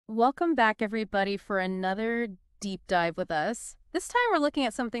Welcome back, everybody, for another deep dive with us. This time we're looking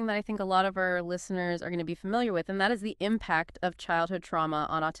at something that I think a lot of our listeners are going to be familiar with, and that is the impact of childhood trauma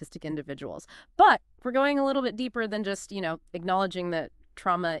on autistic individuals. But we're going a little bit deeper than just, acknowledging that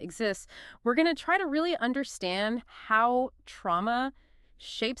trauma exists. We're going to try to really understand how trauma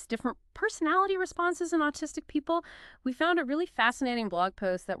shapes different personality responses in autistic people. We found a really fascinating blog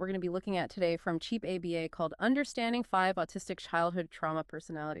post that we're going to be looking at today from Cheap ABA called Understanding 5 Autistic Childhood Trauma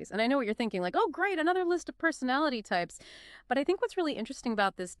Personalities. And I know what you're thinking, like, oh, great, another list of personality types. But I think what's really interesting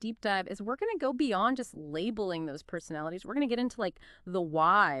about this deep dive is we're going to go beyond just labeling those personalities. We're going to get into like the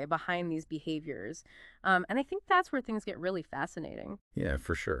why behind these behaviors. And I think that's where things get really fascinating. Yeah,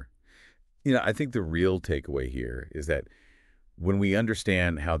 for sure. I think the real takeaway here is that when we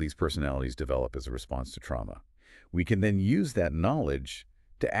understand how these personalities develop as a response to trauma, we can then use that knowledge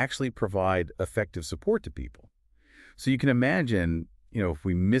to actually provide effective support to people. So you can imagine, if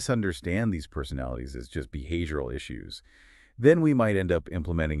we misunderstand these personalities as just behavioral issues, then we might end up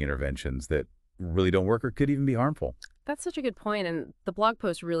implementing interventions that really don't work or could even be harmful. That's such a good point, and the blog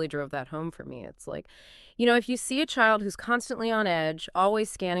post really drove that home for me. It's like, if you see a child who's constantly on edge,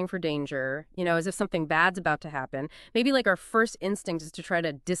 always scanning for danger, as if something bad's about to happen, maybe like our first instinct is to try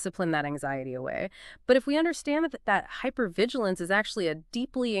to discipline that anxiety away. But if we understand that hypervigilance is actually a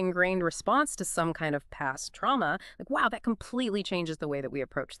deeply ingrained response to some kind of past trauma, like, wow, that completely changes the way that we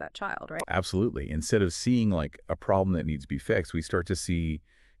approach that child, right? Absolutely. Instead of seeing like a problem that needs to be fixed, we start to see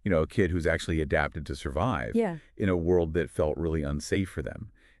a kid who's actually adapted to survive Yeah. in a world that felt really unsafe for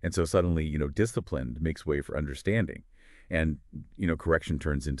them. And so suddenly, discipline makes way for understanding and, correction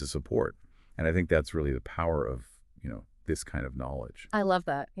turns into support. And I think that's really the power of, this kind of knowledge. I love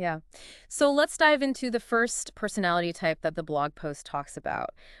that. Yeah. So let's dive into the first personality type that the blog post talks about,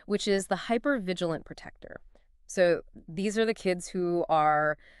 which is the hypervigilant protector. So these are the kids who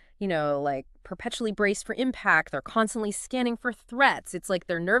are, like perpetually braced for impact. They're constantly scanning for threats. It's like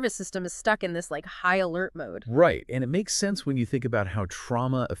their nervous system is stuck in this like high alert mode. Right. And it makes sense when you think about how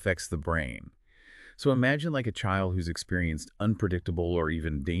trauma affects the brain. So imagine like a child who's experienced unpredictable or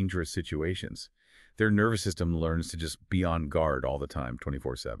even dangerous situations. Their nervous system learns to just be on guard all the time,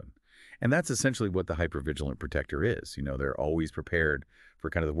 24/7. And that's essentially what the hypervigilant protector is. They're always prepared for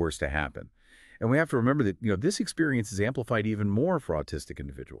kind of the worst to happen. And we have to remember that, this experience is amplified even more for autistic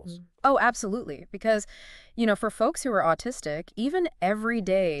individuals. Oh, absolutely. Because, for folks who are autistic, even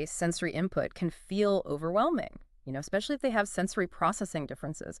everyday sensory input can feel overwhelming, especially if they have sensory processing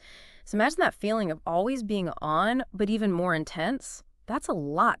differences. So imagine that feeling of always being on, but even more intense. That's a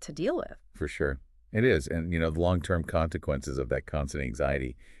lot to deal with. For sure. It is. And, the long-term consequences of that constant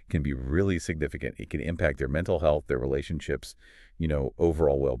anxiety can be really significant. It can impact their mental health, their relationships,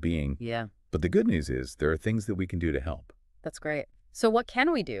 overall well-being. Yeah, But the good news is there are things that we can do to help. that's great. So what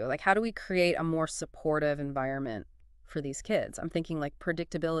can we do? Like, how do we create a more supportive environment for these kids? I'm thinking like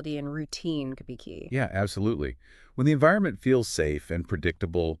predictability and routine could be key. Yeah, absolutely. When the environment feels safe and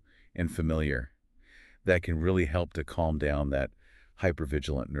predictable and familiar, that can really help to calm down that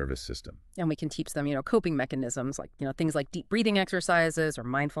hypervigilant nervous system. And we can teach them, coping mechanisms like, things like deep breathing exercises or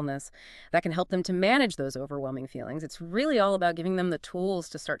mindfulness that can help them to manage those overwhelming feelings. It's really all about giving them the tools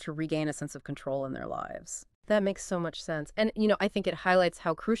to start to regain a sense of control in their lives. That makes so much sense. And, I think it highlights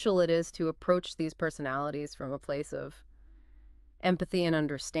how crucial it is to approach these personalities from a place of empathy and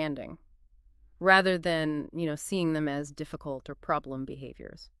understanding rather than, seeing them as difficult or problem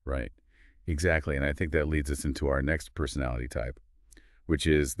behaviors. Right. Exactly. And I think that leads us into our next personality type, which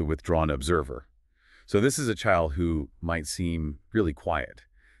is the withdrawn observer. So this is a child who might seem really quiet.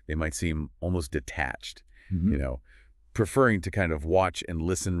 They might seem almost detached, Mhm. preferring to kind of watch and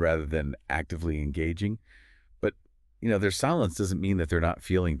listen rather than actively engaging. But, their silence doesn't mean that they're not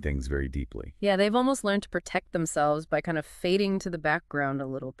feeling things very deeply. Yeah, they've almost learned to protect themselves by kind of fading to the background a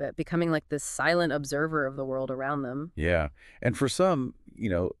little bit, becoming like this silent observer of the world around them. Yeah. And for some,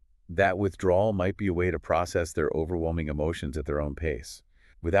 that withdrawal might be a way to process their overwhelming emotions at their own pace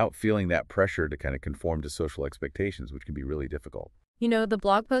without feeling that pressure to kind of conform to social expectations, which can be really difficult. The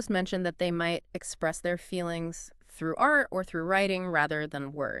blog post mentioned that they might express their feelings through art or through writing rather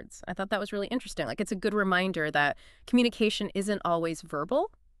than words. I thought that was really interesting. Like, it's a good reminder that communication isn't always verbal,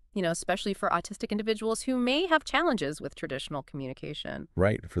 especially for autistic individuals who may have challenges with traditional communication.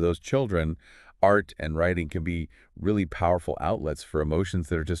 Right. For those children, art and writing can be really powerful outlets for emotions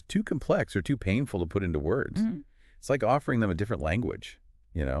that are just too complex or too painful to put into words. Mm. It's like offering them a different language,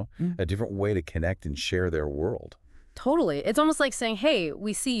 Mm. a different way to connect and share their world. Totally. It's almost like saying, hey,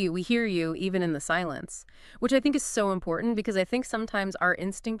 we see you, we hear you, even in the silence, which I think is so important because I think sometimes our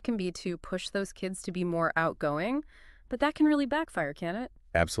instinct can be to push those kids to be more outgoing, but that can really backfire, can't it?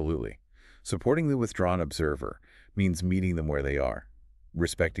 Absolutely. Supporting the withdrawn observer means meeting them where they are,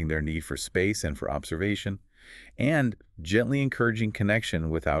 respecting their need for space and for observation, and gently encouraging connection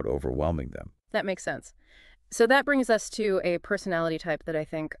without overwhelming them. That makes sense. So that brings us to a personality type that I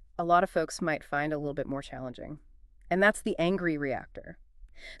think a lot of folks might find a little bit more challenging. And that's the angry reactor.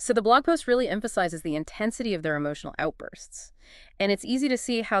 So the blog post really emphasizes the intensity of their emotional outbursts. And it's easy to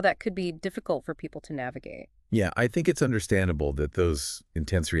see how that could be difficult for people to navigate. Yeah, I think it's understandable that those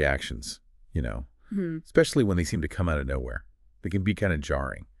intense reactions, you know, Hmm. especially when they seem to come out of nowhere, they can be kind of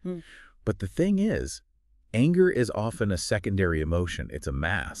jarring. Hmm. But the thing is, anger is often a secondary emotion. It's a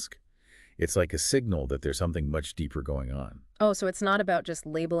mask. It's like a signal that there's something much deeper going on. Oh, so it's not about just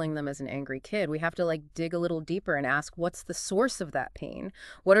labeling them as an angry kid. We have to dig a little deeper and ask, what's the source of that pain?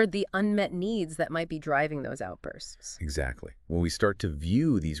 What are the unmet needs that might be driving those outbursts? Exactly. When we start to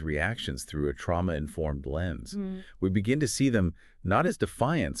view these reactions through a trauma-informed lens, Mm. we begin to see them not as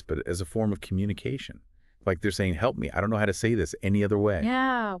defiance, but as a form of communication. Like they're saying, help me. I don't know how to say this any other way.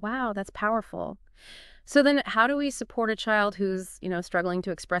 Yeah, wow, that's powerful. So then how do we support a child who's, struggling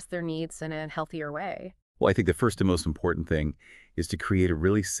to express their needs in a healthier way? Well, I think the first and most important thing is to create a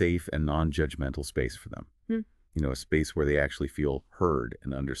really safe and non-judgmental space for them. Hmm. A space where they actually feel heard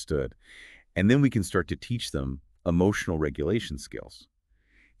and understood. And then we can start to teach them emotional regulation skills.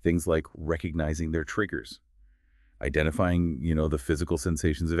 Things like recognizing their triggers, identifying, the physical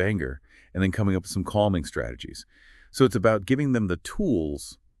sensations of anger, and then coming up with some calming strategies. So it's about giving them the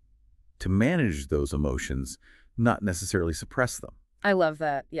tools to manage those emotions, not necessarily suppress them. I love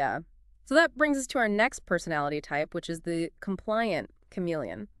that, yeah. So that brings us to our next personality type, which is the compliant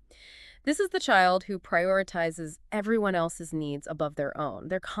chameleon. This is the child who prioritizes everyone else's needs above their own.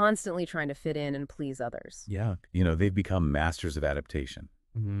 They're constantly trying to fit in and please others. Yeah. They've become masters of adaptation,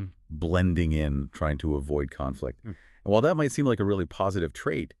 Hmm. blending in, trying to avoid conflict. And while that might seem like a really positive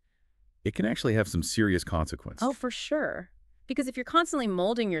trait, it can actually have some serious consequences. Oh, for sure. Because if you're constantly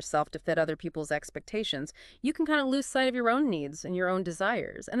molding yourself to fit other people's expectations, you can kind of lose sight of your own needs and your own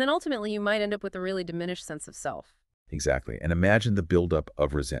desires. And then ultimately, you might end up with a really diminished sense of self. Exactly. And imagine the buildup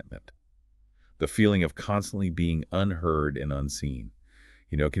of resentment, the feeling of constantly being unheard and unseen.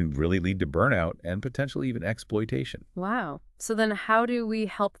 Can really lead to burnout and potentially even exploitation. Wow. So then how do we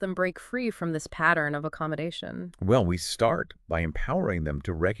help them break free from this pattern of accommodation? Well, we start by empowering them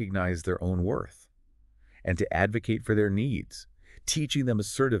to recognize their own worth and to advocate for their needs, teaching them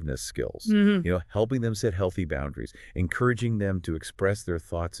assertiveness skills, Hmm. helping them set healthy boundaries, encouraging them to express their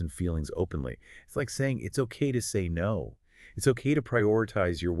thoughts and feelings openly. It's like saying it's okay to say no. It's okay to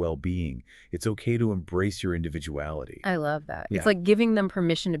prioritize your well-being. It's okay to embrace your individuality. I love that. It's Yeah. like giving them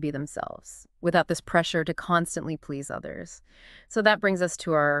permission to be themselves without this pressure to constantly please others. So that brings us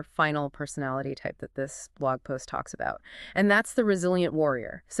to our final personality type that this blog post talks about, and that's the resilient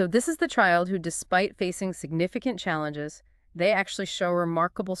warrior. So this is the child who, despite facing significant challenges, they actually show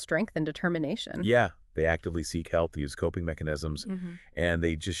remarkable strength and determination. Yeah, they actively seek help, they use coping mechanisms, Hmm. and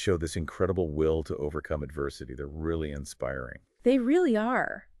they just show this incredible will to overcome adversity. They're really inspiring. They really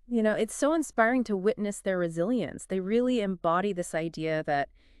are. It's so inspiring to witness their resilience. They really embody this idea that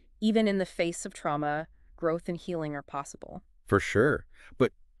even in the face of trauma, growth and healing are possible. For sure.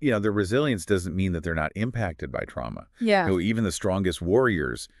 But, their resilience doesn't mean that they're not impacted by trauma. Yeah. Even the strongest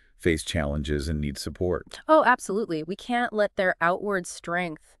warriors face challenges and need support. Oh, absolutely. We can't let their outward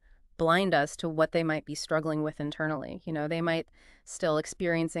strength blind us to what they might be struggling with internally. They might still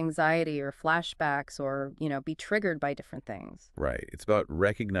experience anxiety or flashbacks or, be triggered by different things. Right. It's about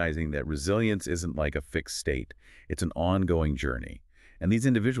recognizing that resilience isn't like a fixed state. It's an ongoing journey. And these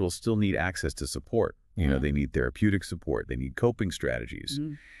individuals still need access to support. They need therapeutic support. They need coping strategies.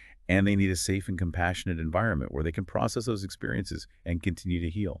 Mm. And they need a safe and compassionate environment where they can process those experiences and continue to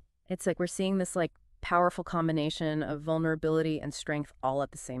heal. It's like we're seeing this powerful combination of vulnerability and strength all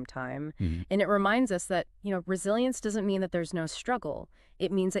at the same time. Mhm. And it reminds us that, resilience doesn't mean that there's no struggle.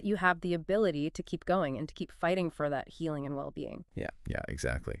 It means that you have the ability to keep going and to keep fighting for that healing and well-being. Yeah,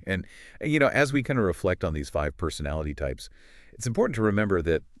 exactly. And, as we kind of reflect on these 5 personality types, it's important to remember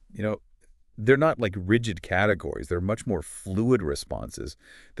that, they're not like rigid categories. They're much more fluid responses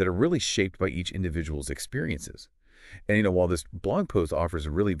that are really shaped by each individual's experiences. And, while this blog post offers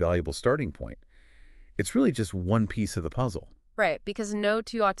a really valuable starting point, it's really just one piece of the puzzle. Right, because no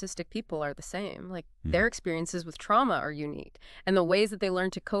two autistic people are the same. Mhm. Their experiences with trauma are unique, and the ways that they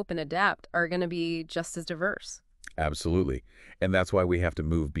learn to cope and adapt are going to be just as diverse. Absolutely. And that's why we have to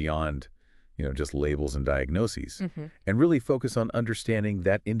move beyond, just labels and diagnoses Hmm. and really focus on understanding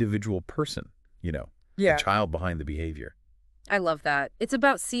that individual person, the Yeah. child behind the behavior. I love that. It's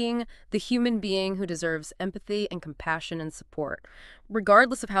about seeing the human being who deserves empathy and compassion and support,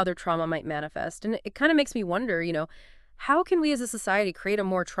 regardless of how their trauma might manifest. And it kind of makes me wonder, how can we as a society create a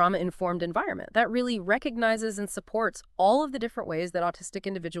more trauma-informed environment that really recognizes and supports all of the different ways that autistic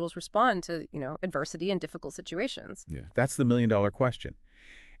individuals respond to, adversity and difficult situations? Yeah. That's the million-dollar question.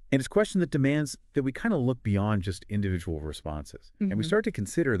 And it's a question that demands that we kind of look beyond just individual responses. And we Hmm. start to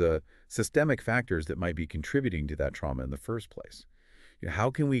consider the systemic factors that might be contributing to that trauma in the first place.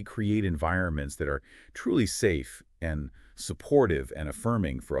 How can we create environments that are truly safe and supportive and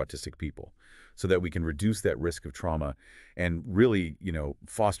affirming for autistic people so that we can reduce that risk of trauma and really,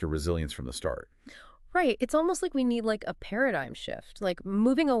 foster resilience from the start? Right. It's almost like we need like a paradigm shift, like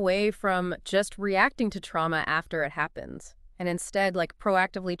moving away from just reacting to trauma after it happens and instead like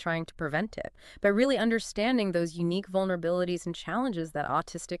proactively trying to prevent it by really understanding those unique vulnerabilities and challenges that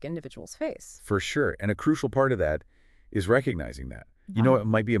autistic individuals face. For sure. And a crucial part of that is recognizing that. Wow. It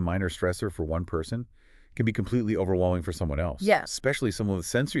might be a minor stressor for one person, can be completely overwhelming for someone else, Yeah, especially someone with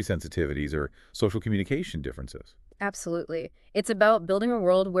sensory sensitivities or social communication differences. absolutely. It's about building a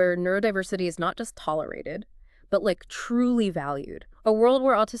world where neurodiversity is not just tolerated, but like truly valued. A world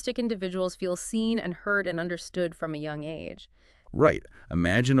where autistic individuals feel seen and heard and understood from a young age. Right.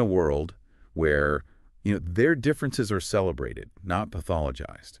 Imagine a world where, their differences are celebrated, not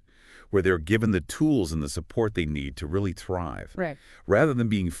pathologized, where they're given the tools and the support they need to really thrive, Right. rather than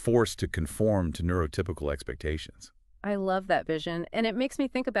being forced to conform to neurotypical expectations. I love that vision. And it makes me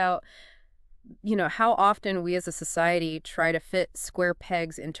think about, how often we as a society try to fit square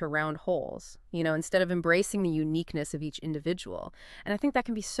pegs into round holes, instead of embracing the uniqueness of each individual. And I think that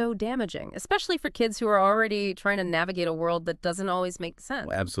can be so damaging, especially for kids who are already trying to navigate a world that doesn't always make sense.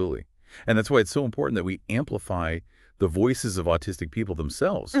 Well, absolutely. And that's why it's so important that we amplify the voices of autistic people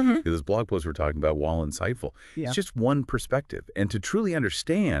themselves. Hmm. This blog post we're talking about, while insightful, it's Yeah. just one perspective. And to truly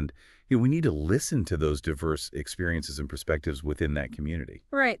understand, we need to listen to those diverse experiences and perspectives within that community.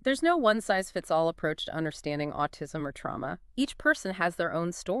 Right. There's no one-size-fits-all approach to understanding autism or trauma. Each person has their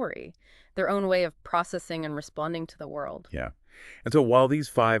own story, their own way of processing and responding to the world. Yeah. And so while these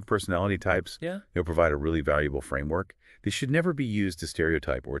 5 personality types, Yeah. provide a really valuable framework, they should never be used to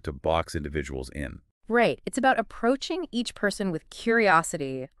stereotype or to box individuals in. Right. It's about approaching each person with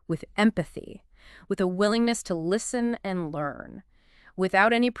curiosity, with empathy, with a willingness to listen and learn,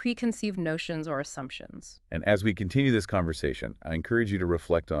 without any preconceived notions or assumptions. And as we continue this conversation, I encourage you to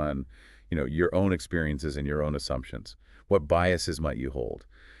reflect on, your own experiences and your own assumptions. What biases might you hold?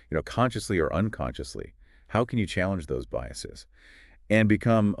 Consciously or unconsciously, how can you challenge those biases and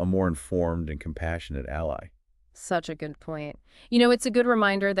become a more informed and compassionate ally? Such a good point. It's a good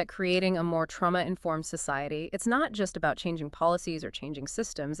reminder that creating a more trauma-informed society, it's not just about changing policies or changing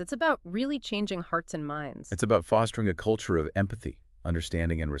systems. It's about really changing hearts and minds. It's about fostering a culture of empathy,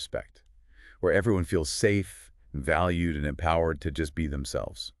 understanding, and respect, where everyone feels safe, valued, and empowered to just be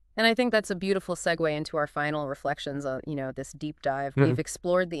themselves. And I think that's a beautiful segue into our final reflections on, this deep dive. We've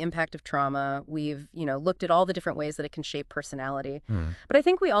explored the impact of trauma. We've, looked at all the different ways that it can shape personality. Hmm. But I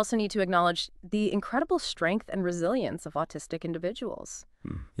think we also need to acknowledge the incredible strength and resilience of autistic individuals.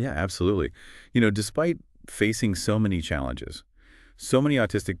 Yeah, absolutely. Despite facing so many challenges, so many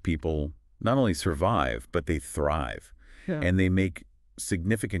autistic people not only survive, but they thrive. Yeah. And they make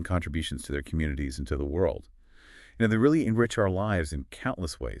significant contributions to their communities and to the world. They really enrich our lives in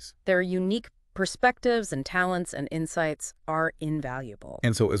countless ways. Their unique perspectives and talents and insights are invaluable.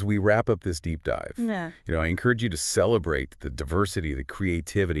 And so as we wrap up this deep dive, Yeah. I encourage you to celebrate the diversity, the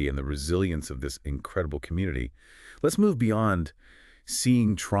creativity, and the resilience of this incredible community. Let's move beyond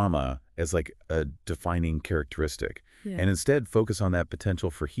seeing trauma as like a defining characteristic and instead focus on that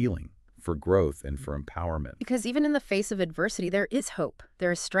potential for healing, for growth, and for empowerment. Because even in the face of adversity, there is hope,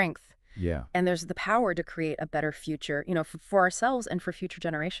 there is strength, Yeah. and there's the power to create a better future, for ourselves and for future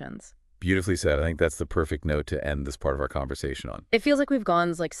generations. Beautifully said. I think that's the perfect note to end this part of our conversation on. It feels like we've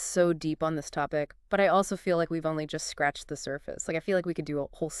gone like so deep on this topic, but I also feel like we've only just scratched the surface. Like I feel like we could do a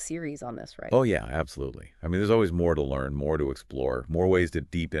whole series on this, right? Oh, yeah, absolutely. I mean, there's always more to learn, more to explore, more ways to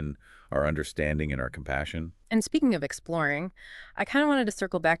deepen our understanding and our compassion. And speaking of exploring, I kind of wanted to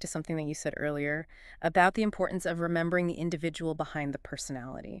circle back to something that you said earlier about the importance of remembering the individual behind the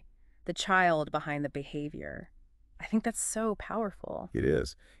personality, the child behind the behavior. I think that's so powerful. It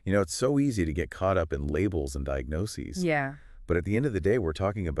is. It's so easy to get caught up in labels and diagnoses. Yeah. But at the end of the day, we're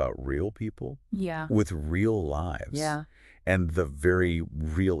talking about real people Yeah. with real lives. Yeah. And the very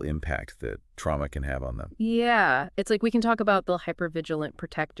real impact that trauma can have on them. Yeah. It's like we can talk about the hypervigilant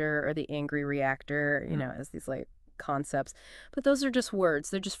protector or the angry reactor, as these like concepts. But those are just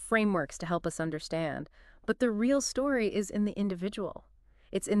words. They're just frameworks to help us understand. But the real story is in the individual.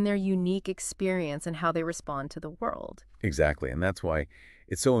 It's in their unique experience and how they respond to the world. Exactly. And that's why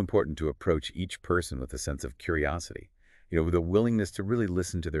it's so important to approach each person with a sense of curiosity, with a willingness to really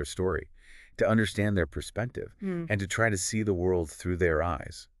listen to their story, to understand their perspective, Hmm. and to try to see the world through their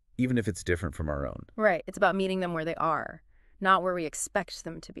eyes, even if it's different from our own. Right. It's about meeting them where they are, not where we expect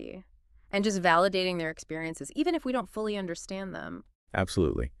them to be. And just validating their experiences, even if we don't fully understand them.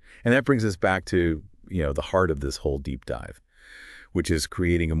 Absolutely. And that brings us back to, the heart of this whole deep dive, which is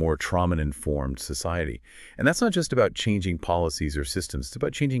creating a more trauma-informed society. And that's not just about changing policies or systems. It's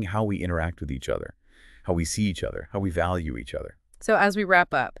about changing how we interact with each other, how we see each other, how we value each other. So as we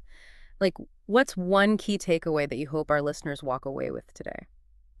wrap up, like, what's one key takeaway that you hope our listeners walk away with today?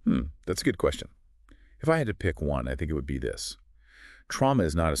 That's a good question. If I had to pick one, I think it would be this. Trauma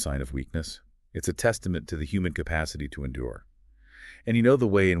is not a sign of weakness. It's a testament to the human capacity to endure. And the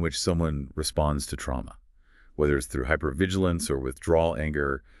way in which someone responds to trauma, whether it's through hypervigilance or withdrawal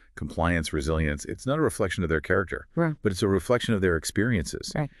anger, compliance resilience, it's not a reflection of their character, Right. but it's a reflection of their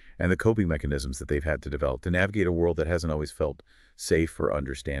experiences Right. and the coping mechanisms that they've had to develop to navigate a world that hasn't always felt safe or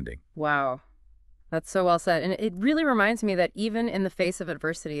understanding. Wow. That's so well said. And it really reminds me that even in the face of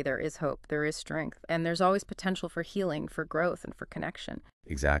adversity, there is hope, there is strength, and there's always potential for healing, for growth, and for connection.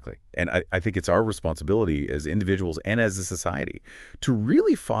 Exactly. And I think it's our responsibility as individuals and as a society to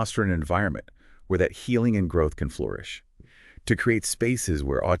really foster an environment where that healing and growth can flourish, to create spaces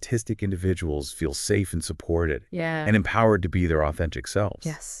where autistic individuals feel safe and supported Yeah. and empowered to be their authentic selves.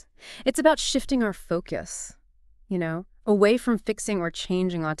 Yes. It's about shifting our focus, away from fixing or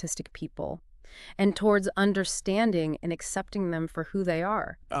changing autistic people and towards understanding and accepting them for who they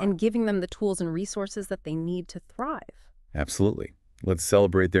are and giving them the tools and resources that they need to thrive. Absolutely. Let's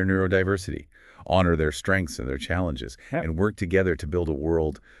celebrate their neurodiversity, honor their strengths and their challenges, and work together to build a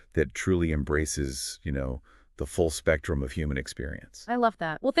world that truly embraces, the full spectrum of human experience. I love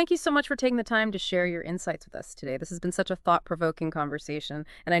that. Well, thank you so much for taking the time to share your insights with us today. This has been such a thought-provoking conversation,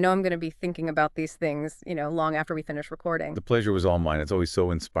 and I know I'm going to be thinking about these things, long after we finish recording. The pleasure was all mine. It's always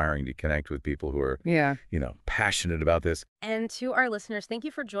so inspiring to connect with people who are, Yeah. passionate about this. And to our listeners, thank you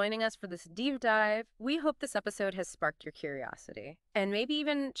for joining us for this deep dive. We hope this episode has sparked your curiosity and maybe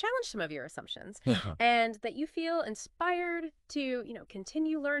even challenged some of your assumptions, and that you feel inspired to,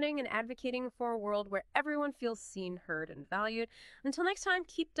 continue learning and advocating for a world where everyone feels seen, heard, and valued. Until next time,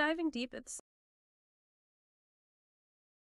 keep diving deep at the